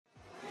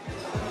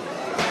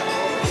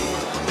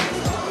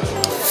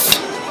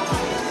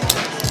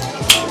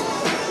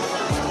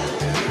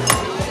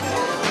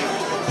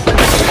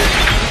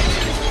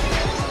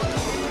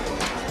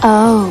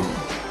Oh,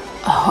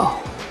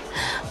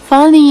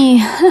 funny.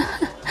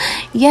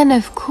 Yeah, and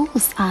of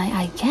course,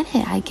 I get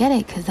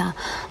it, because,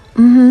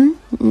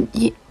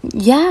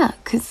 yeah,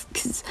 because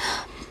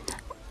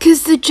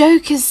the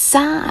joke is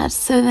sad,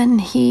 so then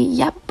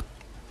yep.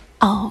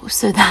 Oh,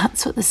 so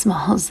that's what the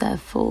smile's there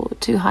for,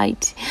 to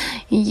hide,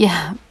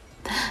 yeah,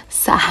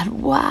 sad,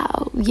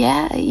 wow,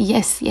 yeah,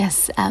 yes,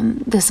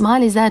 the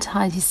smile is there to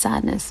hide his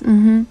sadness,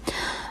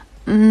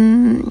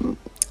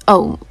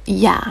 oh,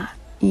 yeah,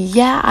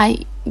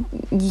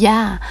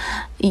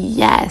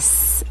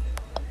 yes,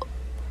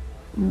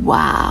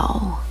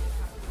 wow.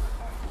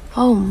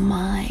 Oh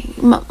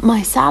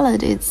my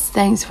salad,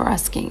 thanks for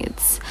asking,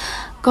 it's,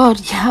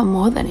 God, yeah,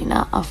 more than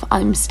enough.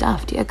 I'm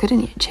stuffed. Yeah, I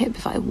couldn't eat a chip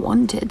if I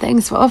wanted.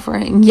 Thanks for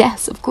offering.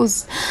 Yes, of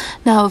course.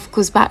 Now, of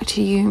course, back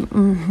to you.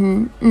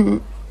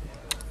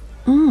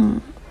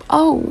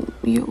 Oh,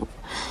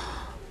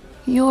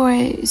 you're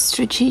a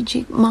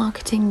strategic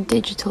marketing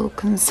digital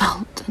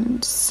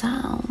consultant.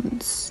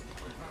 Sounds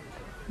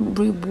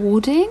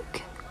rewarding.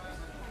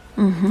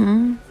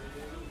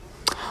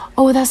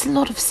 Oh, that's a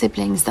lot of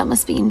siblings. That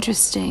must be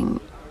interesting.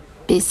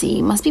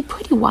 Busy. Must be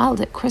pretty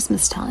wild at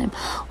Christmas time.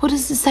 What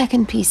does the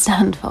second P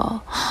stand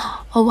for?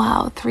 Oh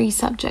wow, 3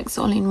 subjects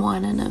all in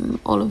one, and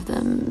all of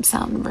them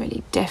sound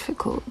really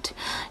difficult.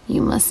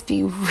 You must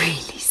be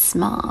really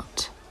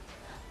smart.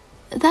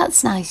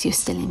 That's nice you're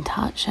still in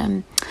touch.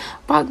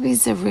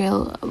 Rugby's a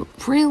real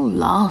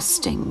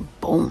lasting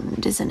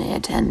bond, isn't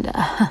it? And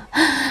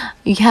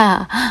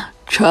yeah,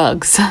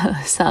 drugs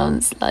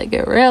sounds like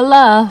a real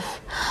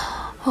laugh.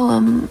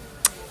 Oh,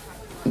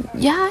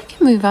 yeah, I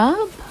can move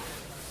up.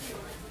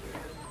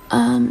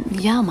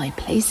 Yeah, my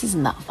place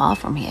isn't that far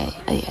from here.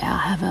 Yeah,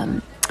 I have,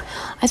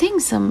 I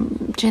think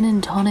some gin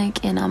and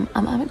tonic, and I'm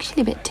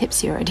actually a bit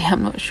tipsy already.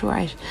 I'm not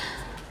sure.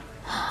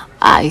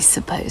 I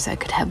suppose I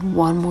could have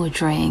one more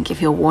drink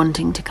if you're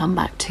wanting to come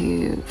back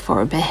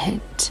for a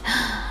bit.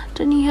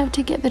 Don't you have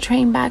to get the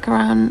train back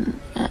around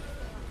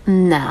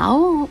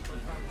now?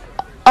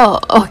 Oh,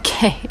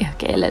 okay,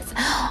 let's,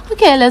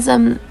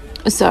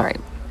 sorry,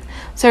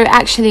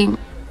 actually,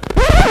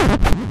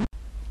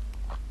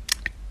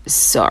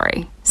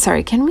 sorry,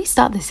 can we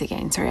start this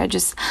again? Sorry,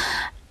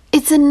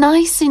 it's a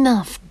nice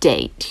enough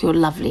date. You're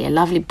lovely, a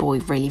lovely boy,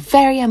 really,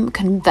 very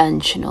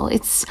conventional.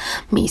 It's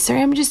me,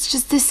 sorry, I'm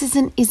just this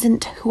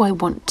isn't who I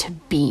want to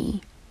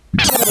be.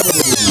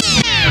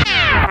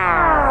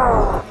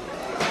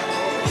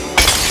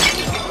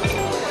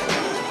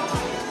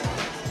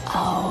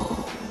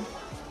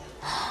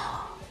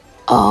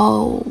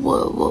 Oh,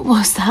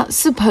 was that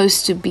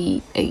supposed to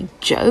be a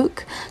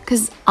joke?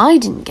 Because I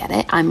didn't get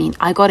it. I mean,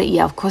 I got it.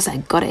 Yeah, of course I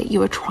got it. You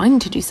were trying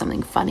to do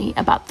something funny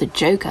about the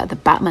Joker, the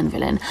Batman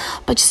villain,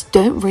 but just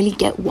don't really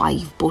get why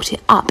you've brought it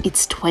up.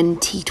 It's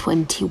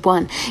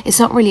 2021. It's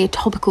not really a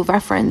topical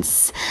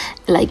reference.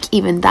 Like,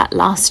 even that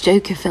last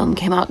Joker film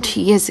came out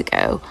 2 years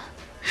ago.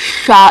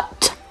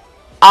 Shut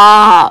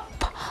up.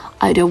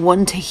 I don't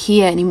want to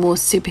hear any more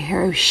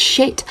superhero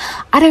shit.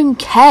 I don't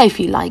care if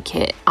you like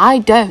it. I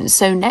don't.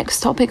 So next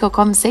topic of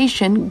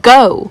conversation,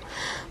 go.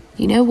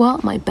 You know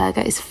what? My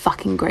burger is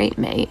fucking great,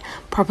 mate.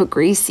 Proper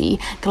greasy.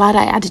 Glad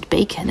I added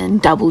bacon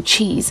and double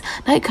cheese.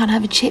 Now you can't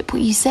have a chip.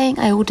 What are you saying?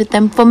 I ordered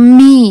them for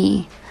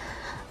me.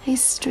 A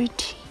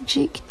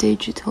strategic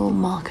digital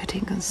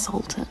marketing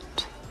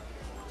consultant.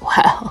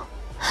 Well,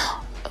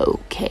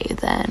 okay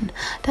then.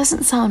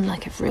 Doesn't sound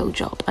like a real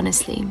job,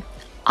 honestly.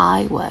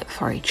 I work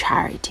for a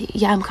charity.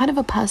 Yeah, I'm kind of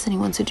a person who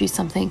wants to do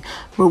something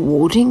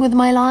rewarding with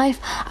my life.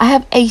 I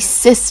have a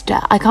sister.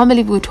 I can't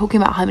believe we were talking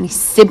about how many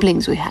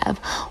siblings we have.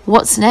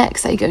 What's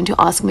next? Are you going to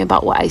ask me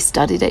about what I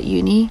studied at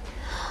uni?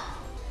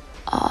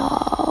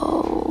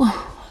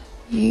 Oh,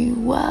 you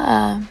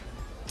were.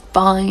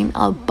 Fine,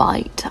 I'll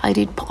bite. I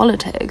did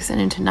politics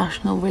and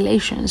international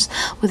relations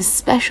with a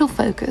special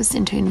focus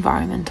into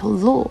environmental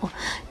law.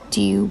 Do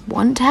you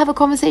want to have a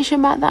conversation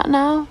about that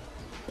now?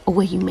 Or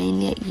were you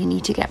mainly at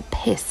uni to get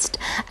pissed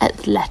at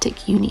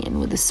athletic union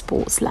with the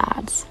sports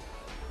lads?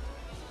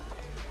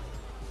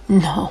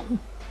 No,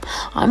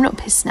 I'm not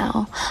pissed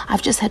now.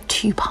 I've just had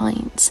 2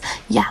 pints.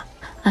 Yeah,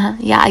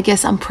 I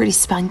guess I'm pretty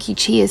spanky.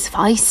 Cheers,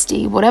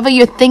 feisty, whatever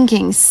you're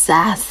thinking,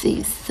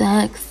 sassy,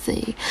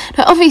 sexy.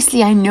 Now,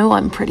 obviously, I know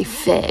I'm pretty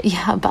fit.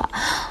 Yeah, but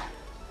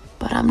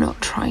I'm not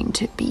trying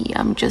to be.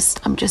 I'm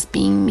just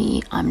being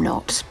me. I'm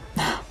not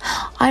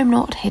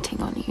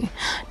hitting on you.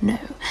 No.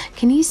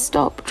 Can you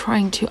stop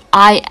trying to...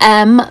 I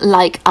am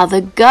like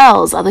other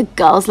girls. Other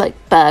girls like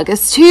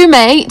burgers too,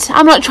 mate.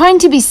 I'm not trying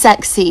to be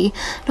sexy.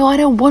 No, I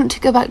don't want to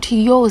go back to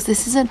yours.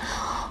 This isn't...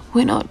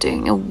 We're not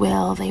doing a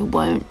will, they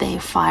won't, they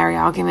fiery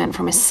argument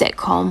from a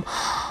sitcom.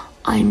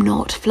 I'm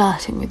not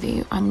flirting with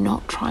you. I'm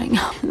not trying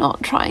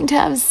to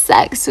have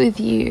sex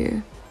with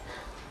you.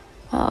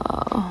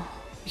 Oh,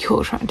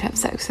 you're trying to have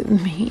sex with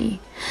me.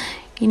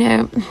 You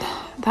know,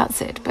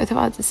 that's it. Both of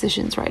our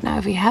decisions right now.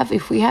 If you have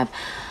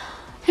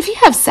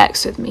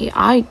sex with me,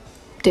 I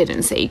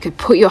didn't say you could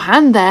put your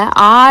hand there.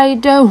 I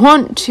don't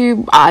want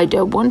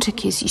to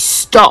kiss you.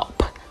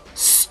 Stop.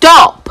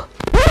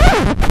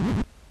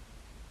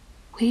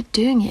 we're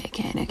doing it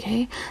again,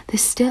 okay?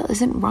 This still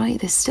isn't right.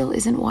 This still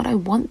isn't what I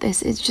want.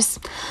 This is just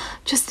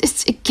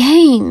it's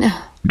again.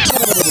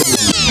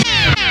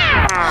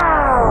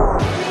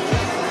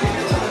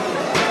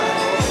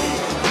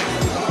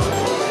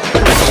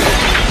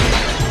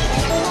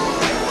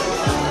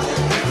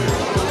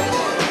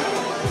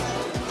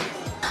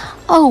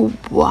 Oh,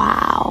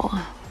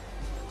 wow.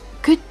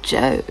 Good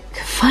joke.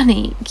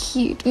 Funny,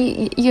 cute.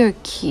 You're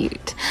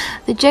cute.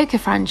 The Joker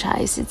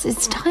franchise,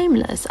 it's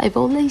timeless. I've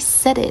always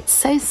said it.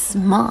 So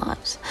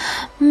smart.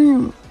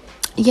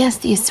 Yes,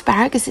 the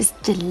asparagus is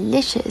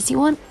delicious. You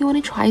want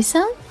to try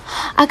some?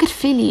 I could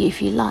fill you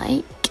if you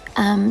like.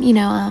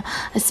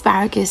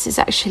 Asparagus is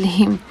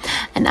actually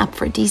an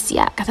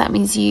aphrodisiac. That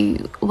means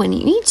when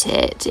you eat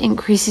it, it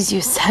increases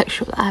your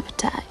sexual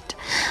appetite.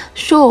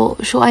 Sure.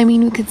 I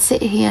mean, we could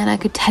sit here and I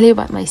could tell you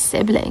about my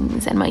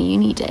siblings and my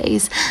uni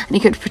days, and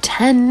you could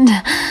pretend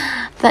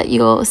that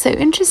you're so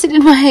interested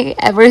in my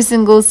every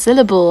single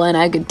syllable, and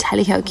I could tell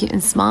you how cute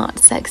and smart,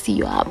 sexy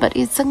you are, but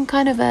it's some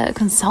kind of a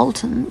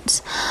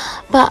consultant.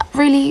 But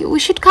really, we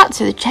should cut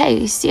to the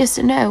chase. Yes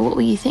or no? What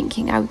were you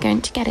thinking? Are we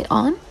going to get it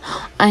on?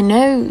 I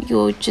know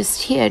you're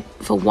just here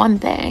for one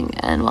thing,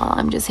 and well,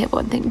 I'm just here for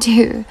one thing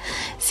too.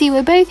 See,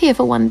 we're both here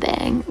for one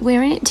thing.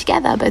 We're in it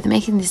together, both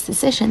making this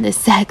decision, this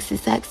sexy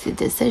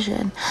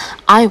decision.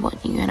 I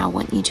want you, and I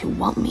want you to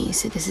want me.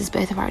 So this is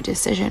both of our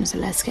decisions. So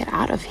let's get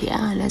out of here,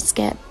 and let's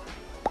get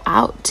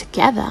out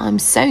together. I'm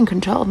so in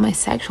control of my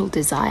sexual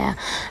desire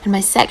and my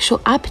sexual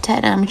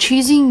appetite, and I'm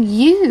choosing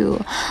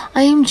you.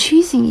 I am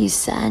choosing you,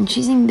 sir, and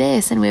choosing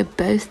this, and we're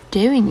both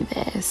doing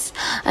this.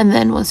 And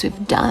then once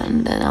we've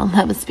done, then I'll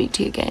never speak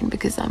to you again,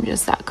 because I'm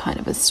just that kind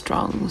of a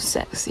strong,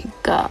 sexy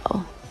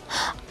girl.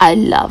 I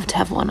love to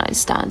have one-night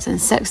stands, and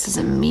sex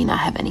doesn't mean I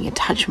have any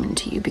attachment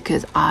to you,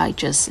 because I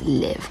just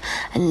live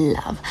and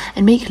love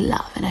and make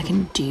love, and I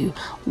can do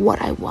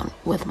what I want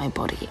with my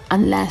body,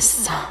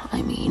 unless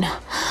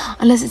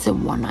it's a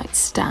one-night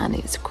stand.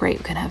 It's great,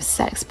 we can have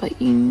sex,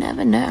 but you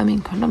never know. I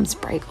mean, condoms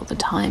break all the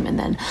time, and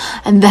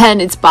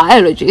then it's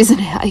biology, isn't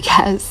it, I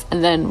guess?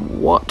 And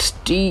then what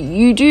do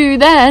you do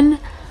then?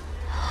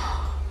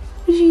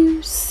 Would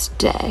you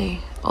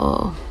stay,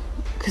 or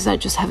because I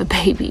just have a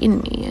baby in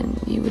me, and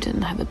you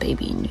wouldn't have a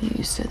baby in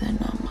you? So then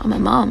I'm a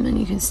mum, and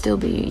you can still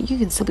be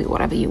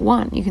whatever you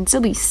want. You can still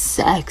be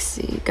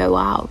sexy, go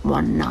out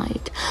one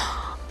night.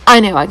 I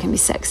know I can be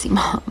sexy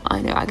mum.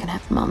 I know I can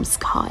have mum's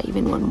car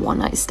even when one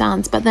night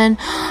stands. But then,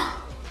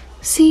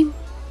 see,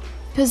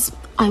 because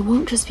I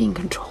won't just be in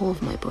control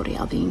of my body,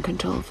 I'll be in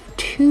control of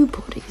two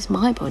bodies,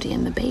 my body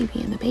and the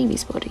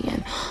baby's body,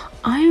 and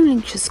I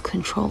only just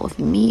control of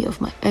me,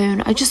 of my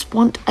own. I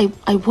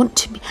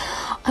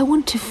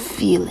want to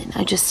feel it.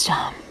 I just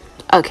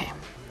okay,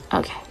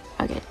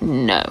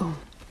 no.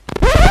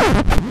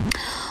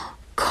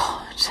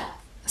 God,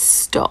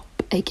 stop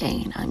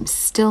again. I'm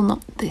still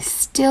not, this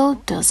still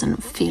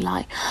doesn't feel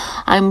like,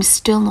 I'm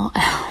still not,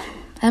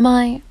 am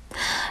I?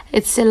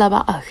 It's still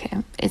about,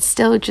 okay, it's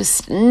still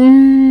just,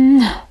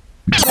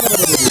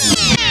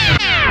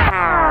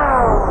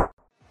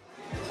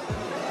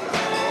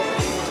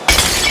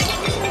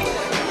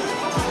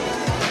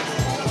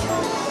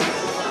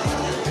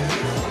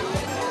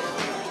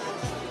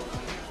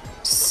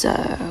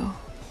 So,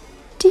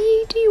 do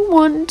you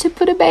want to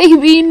put a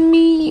baby in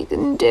me? You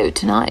can do it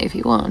tonight if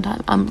you want.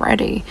 I'm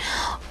ready.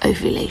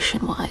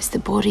 Ovulation-wise, the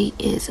body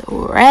is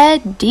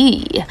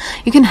ready.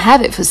 You can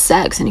have it for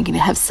sex, and you can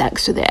have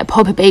sex with it.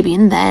 Pop a baby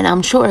in there, and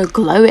I'm sure it'll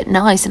glow it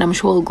nice, and I'm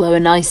sure it'll glow a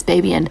nice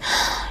baby, and,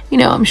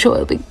 I'm sure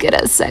it'll be good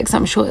at sex.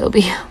 I'm sure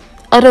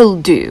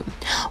it'll do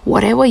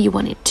whatever you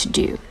want it to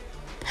do.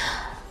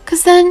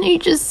 Because then you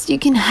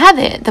can have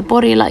it, the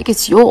body, like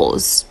it's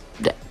yours.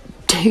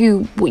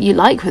 Do what you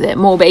like with it,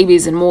 more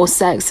babies and more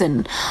sex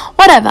and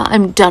whatever.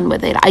 I'm done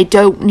with it. I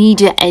don't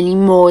need it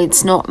anymore.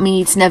 It's not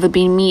me. It's never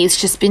been me. It's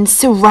just been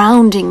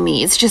surrounding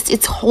me.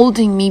 It's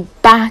holding me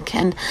back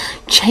and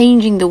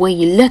changing the way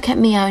you look at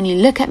me, how you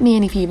look at me,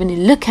 and if you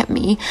even look at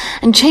me,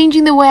 and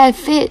changing the way I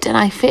fit, and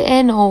I fit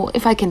in, or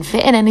if I can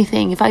fit in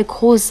anything, if I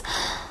cause,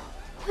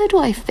 where do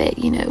I fit?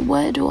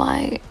 Where do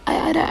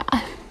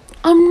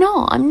I'm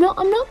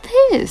not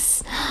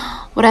this.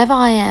 Whatever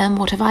I am,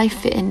 whatever I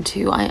fit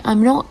into,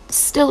 I'm not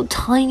still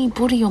tiny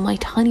body, or my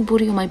tiny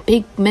body, or my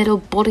big middle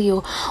body,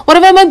 or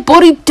whatever my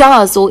body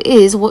does or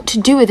is, what to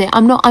do with it.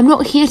 I'm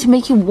not here to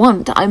make you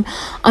want. I'm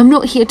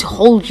not here to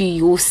hold you,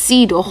 your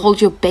seed, or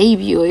hold your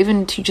baby, or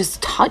even to just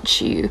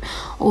touch you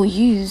or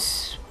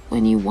use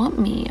when you want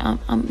me.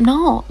 I'm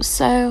not.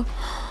 So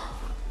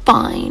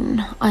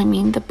fine. I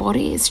mean, the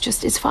body is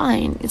it's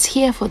fine. It's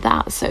here for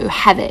that. So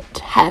have it.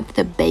 Have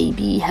the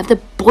baby. Have the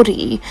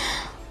body.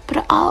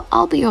 But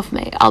I'll be off,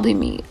 mate. I'll be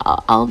me.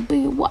 I'll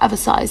be whatever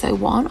size I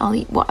want. I'll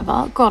eat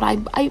whatever. God, I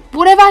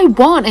whatever I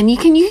want, and you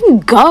can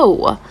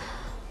go.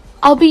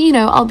 I'll be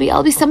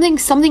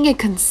something you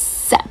can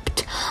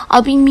accept.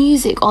 I'll be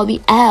music, I'll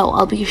be air,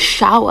 I'll be a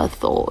shower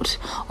thought,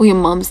 or your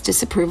mum's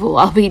disapproval.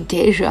 I'll be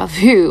deja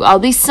vu. I'll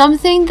be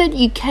something that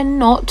you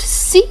cannot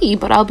see,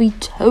 but I'll be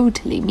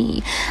totally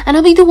me. And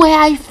I'll be the way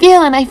I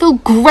feel, and I feel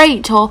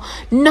great, or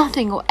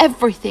nothing, or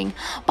everything.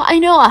 But I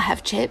know I'll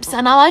have chips,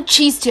 and I'll add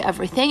cheese to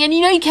everything, and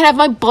you know you can have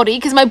my body,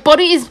 because my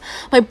body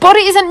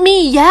isn't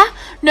me, yeah?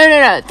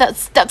 No,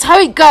 that's how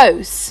it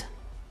goes.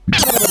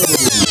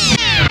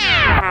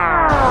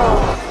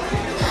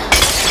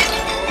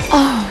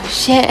 Oh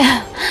shit,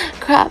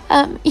 crap,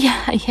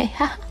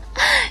 yeah,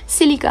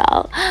 silly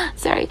girl.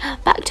 Sorry,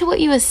 back to what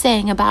you were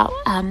saying about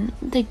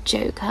the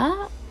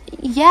Joker.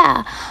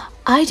 Yeah,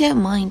 I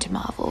don't mind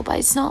Marvel, but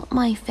it's not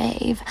my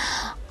fave.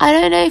 I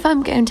don't know if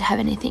I'm going to have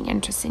anything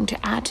interesting to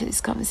add to this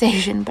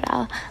conversation, but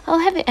I'll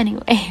have it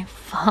anyway.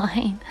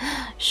 Fine,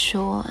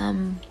 sure.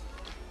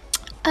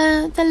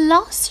 The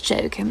last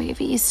Joker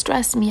movie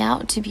stressed me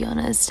out, to be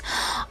honest.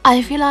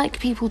 I feel like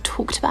people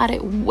talked about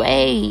it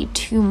way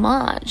too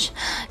much.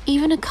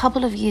 Even a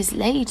couple of years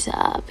later,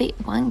 a bit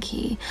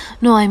wanky.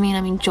 No, I mean,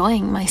 I'm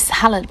enjoying my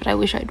salad, but I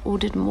wish I'd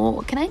ordered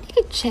more. Can I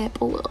take a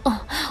chip, or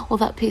will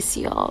that piss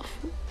you off?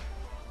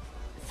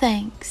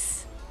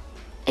 Thanks.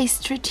 A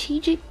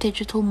strategic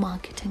digital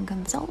marketing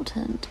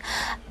consultant.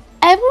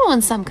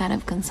 Everyone's some kind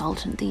of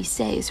consultant these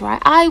days,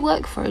 right? I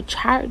work for a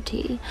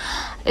charity.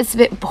 It's a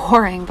bit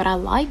boring, but I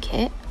like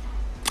it.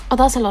 Oh,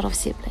 that's a lot of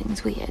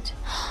siblings. Weird.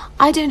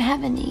 I don't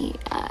have any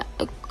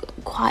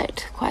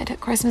quiet at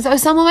Christmas. Oh,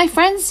 some of my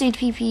friends did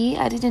PPE.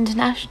 I did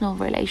international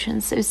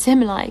relations, so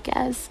similar, I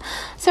guess.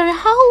 Sorry,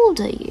 how old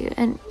are you?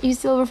 And you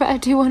still refer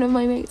to one of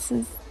my mates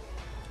as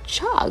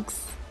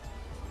Chugs?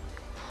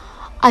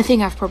 I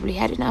think I've probably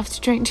had enough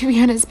to drink, to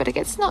be honest, but I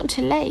guess it's not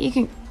too late. You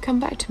can come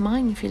back to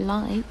mine if you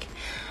like.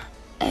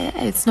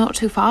 It's not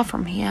too far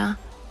from here.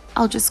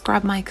 I'll just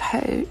grab my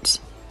coat.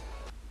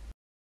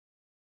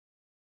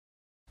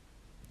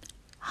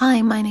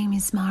 Hi, my name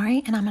is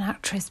Mari, and I'm an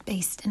actress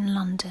based in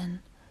London.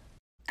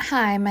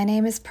 Hi, my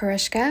name is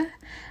Parushka.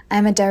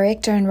 I'm a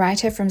director and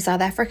writer from South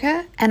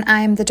Africa, and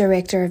I'm the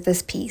director of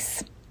this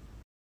piece.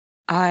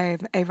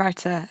 I'm a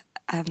writer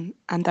and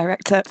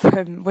director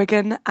from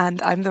Wigan,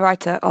 and I'm the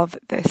writer of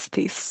this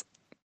piece.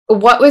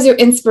 What was your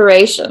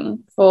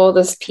inspiration for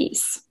this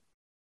piece?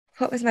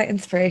 What was my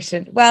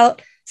inspiration? Well,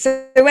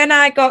 so when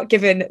I got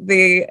given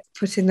the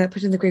put in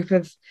the group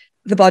of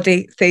the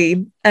body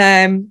theme,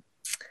 I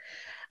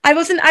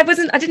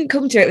didn't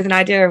come to it with an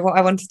idea of what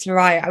I wanted to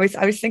write. I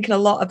was thinking a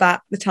lot about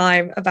the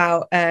time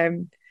about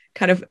kind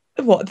of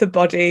what the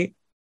body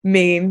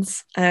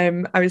means.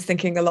 I was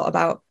thinking a lot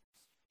about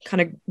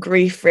kind of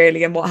grief,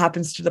 really, and what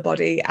happens to the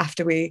body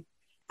after we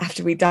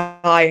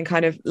die, and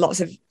kind of lots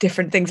of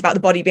different things about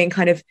the body being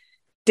kind of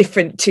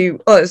different to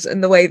us,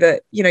 and the way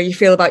that, you know, you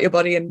feel about your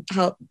body and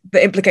how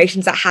the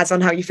implications that has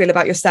on how you feel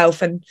about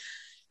yourself, and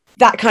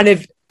that kind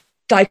of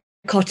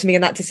dichotomy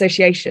and that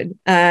dissociation.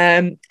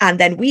 And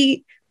then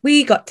we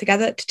got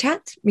together to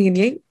chat, me and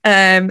you,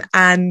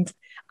 and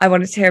I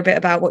wanted to hear a bit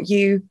about what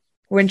you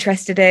were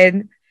interested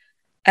in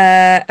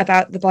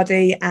about the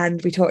body,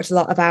 and we talked a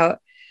lot about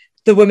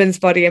the woman's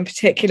body in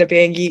particular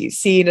being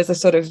seen as a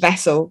sort of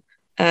vessel,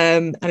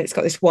 and it's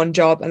got this one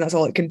job and that's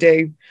all it can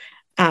do,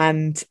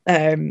 and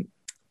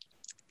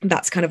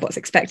that's kind of what's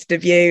expected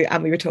of you.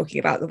 And we were talking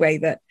about the way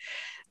that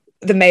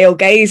the male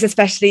gaze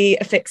especially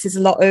affixes a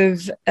lot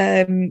of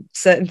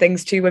certain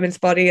things to women's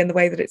body and the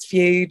way that it's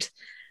viewed,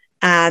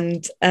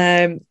 and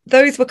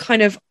those were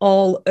kind of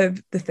all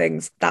of the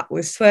things that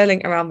was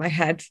swirling around my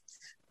head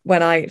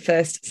when I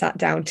first sat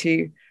down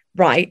to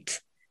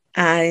write.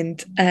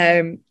 And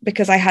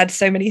because I had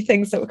so many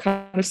things that were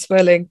kind of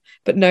swirling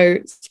but no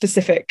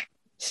specific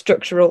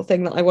structural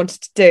thing that I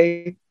wanted to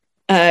do,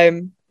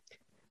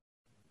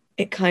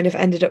 it kind of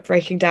ended up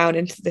breaking down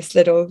into this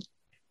little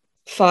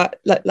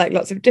like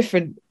lots of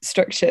different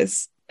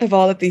structures of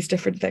all of these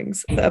different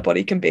things that a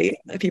body can be,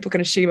 that people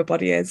can assume a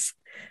body is,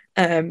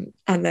 and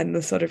then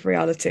the sort of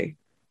reality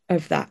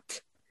of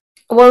that.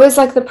 What was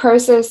like the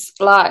process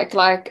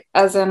like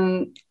as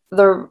in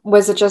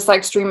was it just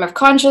like stream of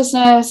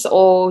consciousness,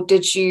 or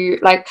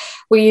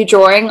were you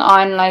drawing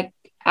on like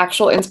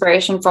actual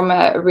inspiration from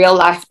a real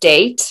life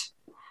date?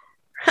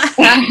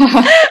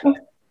 I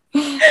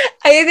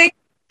think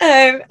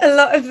a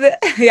lot of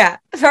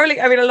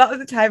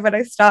the time when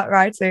I start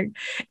writing,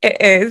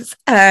 it is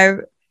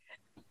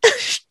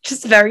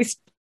just very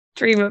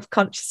stream of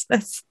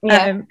consciousness.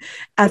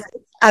 As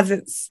I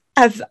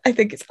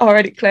think it's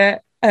already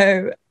clear,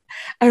 I've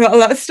got a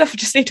lot of stuff I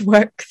just need to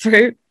work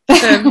through.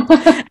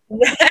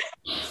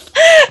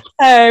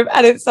 And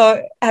it's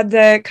all,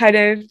 and kind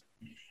of,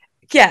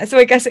 yeah, so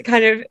I guess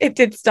it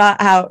did start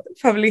out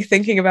probably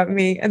thinking about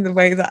me and the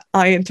way that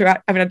I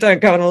interact. I mean, I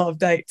don't go on a lot of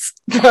dates,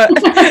 but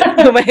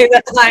the way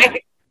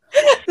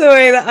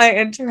that I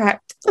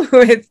interact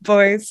with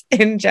boys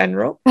in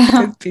general,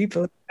 with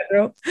people in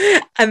general,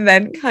 and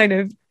then kind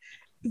of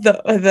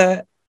the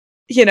other,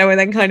 you know, and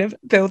then kind of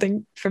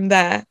building from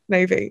there,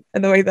 maybe,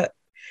 and the way that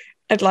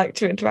I'd like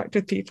to interact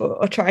with people,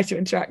 or try to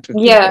interact with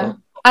people.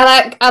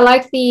 I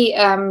like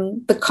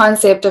the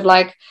concept of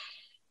like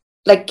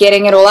like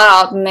getting it all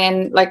out, and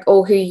then like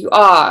all who you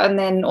are, and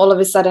then all of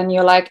a sudden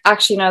you're like,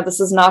 actually no, this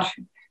is not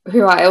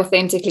who I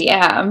authentically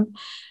am,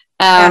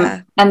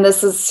 and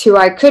this is who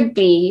I could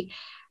be.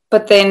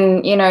 But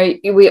then, you know,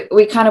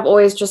 we kind of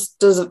always just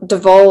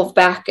devolve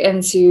back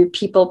into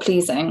people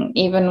pleasing,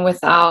 even with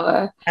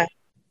our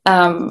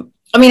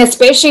I mean,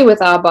 especially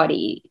with our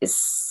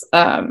bodies.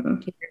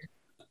 Totally.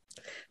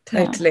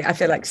 I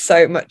feel like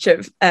so much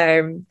of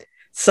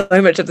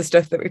the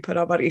stuff that we put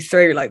our bodies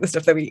through, like the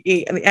stuff that we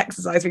eat and the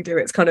exercise we do,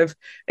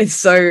 it's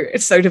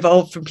so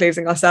devolved from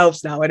pleasing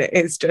ourselves now. And it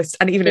is just,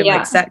 and even in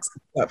like sex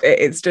stuff,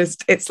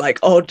 it's like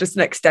just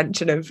an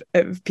extension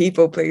of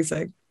people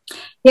pleasing.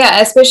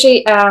 Yeah,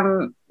 especially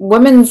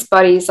women's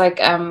bodies, like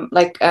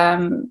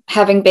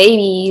having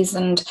babies,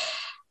 and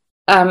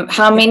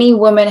how many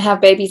women have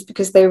babies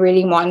because they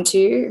really want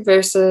to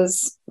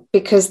versus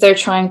because they're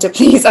trying to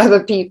please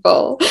other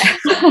people.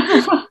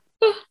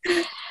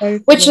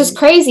 Okay. Which is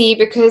crazy,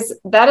 because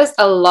that is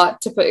a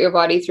lot to put your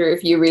body through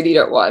if you really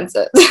don't want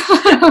it.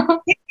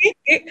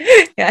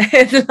 Yeah,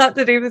 it's a lot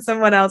to do with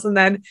someone else, and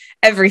then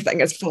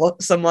everything is for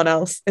someone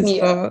else. It's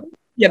for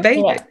your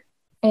baby.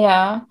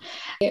 How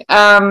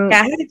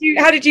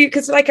did you,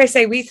 because like I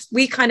say,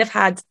 we kind of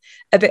had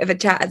a bit of a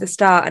chat at the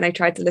start, and I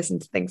tried to listen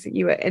to things that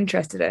you were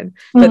interested in,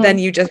 but then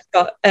you just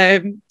got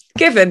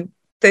given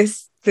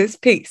this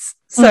piece.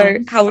 So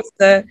how was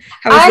the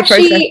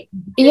process?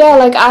 Yeah,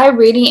 like I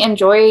really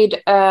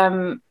enjoyed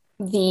the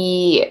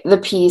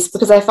piece,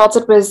 because I felt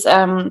it was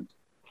I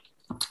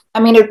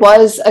mean, it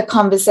was a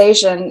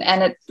conversation,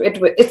 and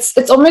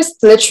it's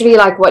almost literally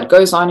like what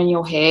goes on in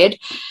your head,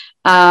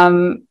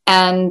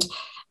 and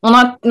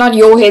well, not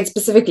your head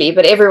specifically,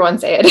 but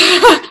everyone's head,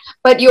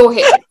 but your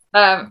head.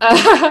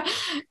 But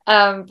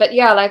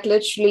yeah, like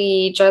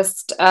literally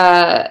just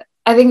I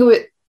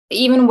think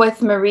even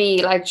with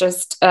Marie, like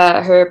just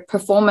her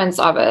performance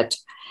of it,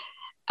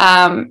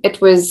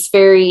 it was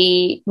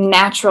very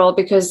natural,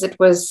 because it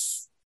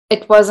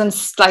wasn't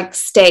like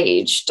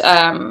staged,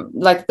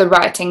 like the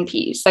writing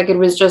piece. Like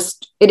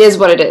it is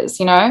what it is,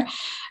 you know.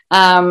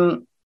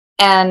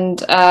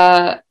 And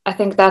I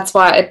think that's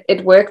why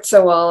it worked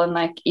so well. And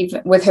like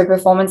even with her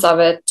performance of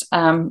it,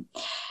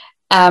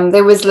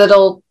 there was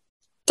little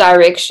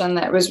direction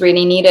that was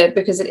really needed,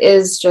 because it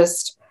is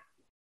just,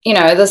 you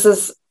know,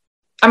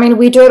 I mean,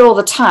 we do it all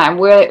the time,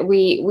 where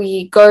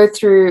we go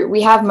through,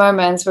 we have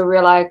moments where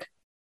we're like,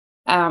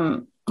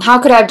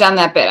 how could I have done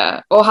that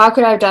better? Or how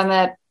could I have done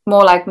that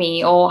more like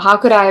me? Or how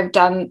could I have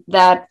done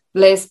that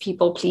less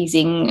people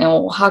pleasing?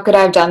 Or how could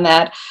I have done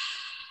that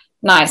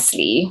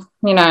nicely,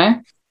 you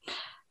know?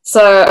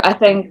 So I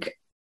think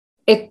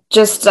it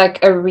just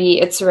like a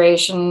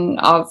reiteration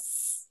of,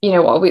 you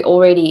know, what we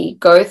already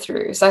go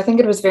through. So I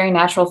think it was very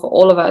natural for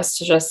all of us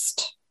to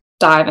just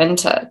dive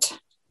into it.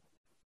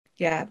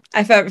 Yeah,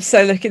 I felt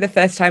so lucky the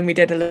first time we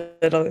did a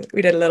little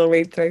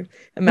read through,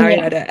 and Mari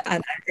read it,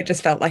 and it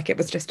just felt like it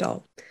was just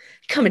all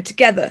coming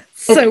together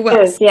so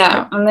well.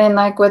 Yeah, and then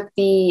like with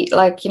the,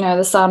 like, you know,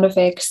 the sound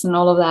effects and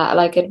all of that,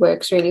 like it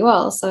works really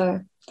well.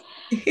 So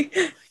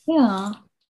yeah.